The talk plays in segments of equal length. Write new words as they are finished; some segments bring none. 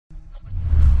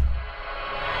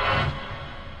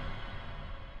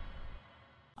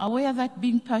Aware that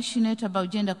being passionate about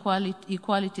gender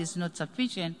equality is not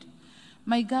sufficient,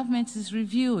 my government is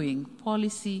reviewing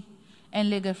policy and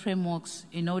legal frameworks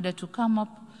in order to come up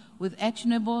with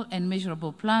actionable and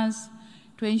measurable plans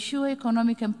to ensure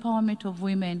economic empowerment of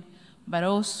women, but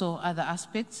also other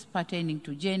aspects pertaining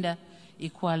to gender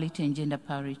equality and gender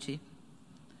parity.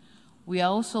 We are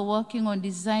also working on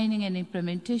designing and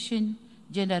implementation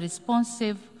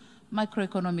gender-responsive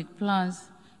macroeconomic plans,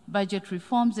 budget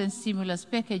reforms, and stimulus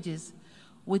packages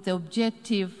with the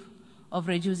objective of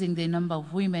reducing the number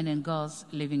of women and girls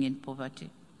living in poverty.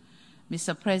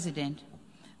 Mr. President,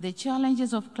 the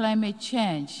challenges of climate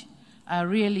change are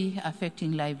really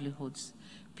affecting livelihoods,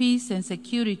 peace and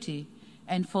security,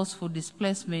 and forceful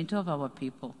displacement of our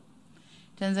people.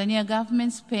 Tanzania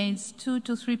government spends 2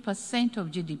 to 3% of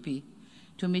GDP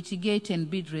to mitigate and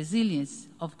build resilience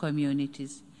of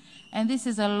communities. And this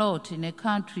is a lot in a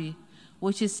country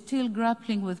which is still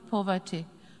grappling with poverty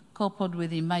coupled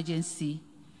with the emergency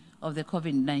of the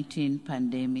COVID-19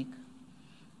 pandemic.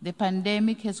 The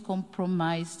pandemic has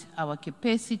compromised our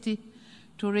capacity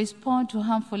to respond to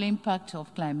harmful impact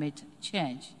of climate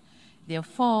change.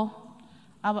 Therefore,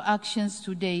 our actions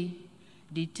today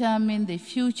determine the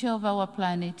future of our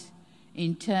planet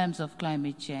in terms of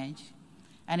climate change.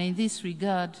 And in this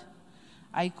regard,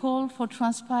 I call for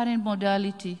transparent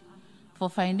modality for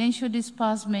financial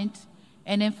disbursement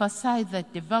and emphasize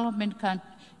that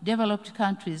developed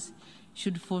countries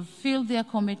should fulfill their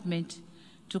commitment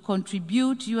to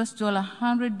contribute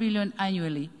 $100 billion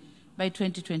annually by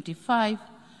 2025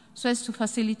 so as to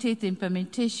facilitate the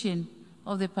implementation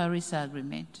of the Paris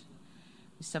Agreement.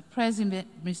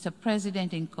 Mr.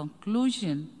 President, in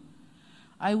conclusion,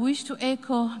 I wish to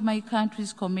echo my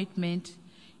country's commitment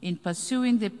in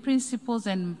pursuing the principles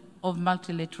of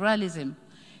multilateralism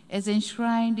as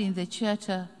enshrined in the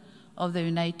Charter of the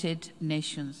United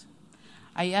Nations.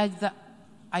 I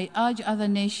urge other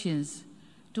nations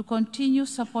to continue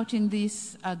supporting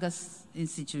this august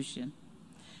institution.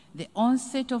 The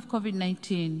onset of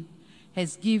COVID-19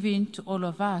 has given to all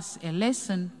of us a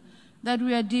lesson that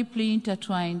we are deeply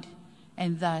intertwined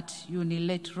and that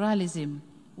unilateralism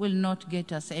will not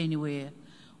get us anywhere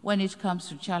when it comes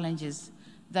to challenges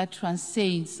that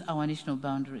transcends our national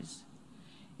boundaries.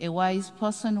 A wise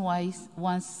person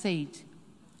once said,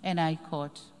 and I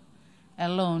quote,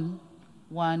 "Alone,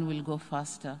 one will go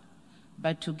faster,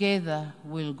 but together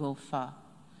we'll go far.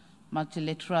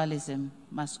 Multilateralism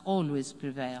must always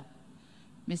prevail."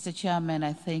 Mr. Chairman,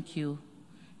 I thank you,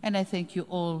 and I thank you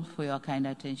all for your kind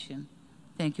attention.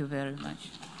 Thank you very much.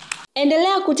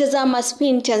 Endelea kutazama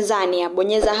Spin Tanzania,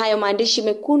 bonyeza hayo maandishi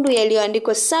mekundu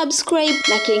yaliyoandikwa subscribe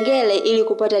na kengele ili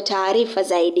kupata taarifa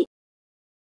zaidi.